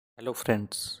Hello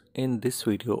friends, in this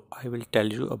video I will tell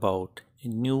you about a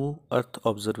new Earth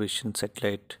observation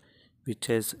satellite which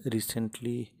has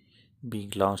recently been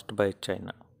launched by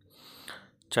China.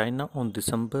 China on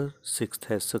December 6th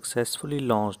has successfully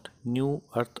launched new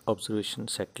Earth observation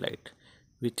satellite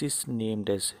which is named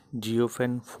as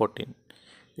Geofen 14.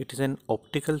 It is an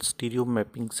optical stereo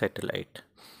mapping satellite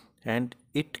and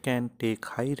it can take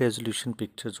high resolution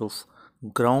pictures of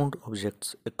ground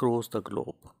objects across the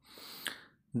globe.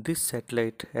 This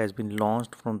satellite has been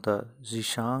launched from the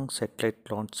Zhejiang Satellite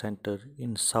Launch Center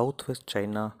in southwest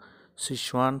China,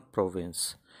 Sichuan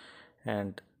province,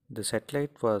 and the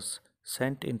satellite was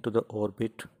sent into the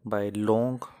orbit by a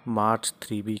Long March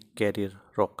 3B carrier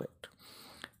rocket.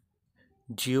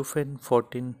 Geofen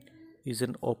 14 is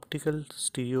an optical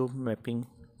stereo mapping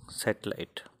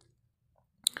satellite.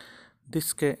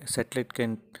 Satellite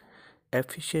can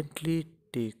efficiently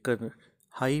take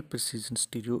high precision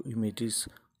stereo images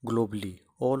globally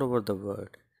all over the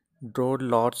world, draw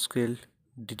large scale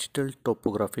digital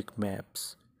topographic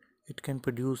maps. It can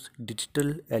produce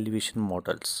digital elevation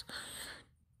models,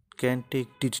 can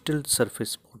take digital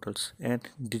surface models and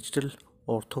digital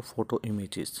orthophoto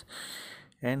images,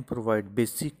 and provide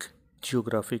basic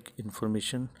geographic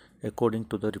information according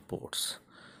to the reports.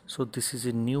 So this is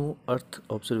a new Earth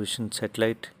observation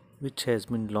satellite which has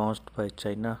been launched by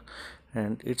China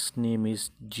and its name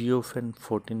is Geofen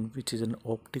 14, which is an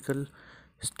optical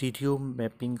stereo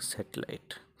mapping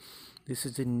satellite. This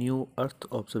is a new Earth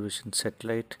observation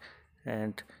satellite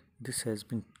and this has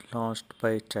been launched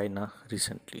by China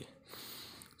recently.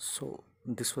 So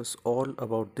this was all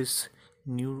about this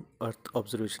new Earth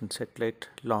observation satellite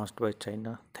launched by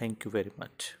China. Thank you very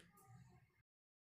much.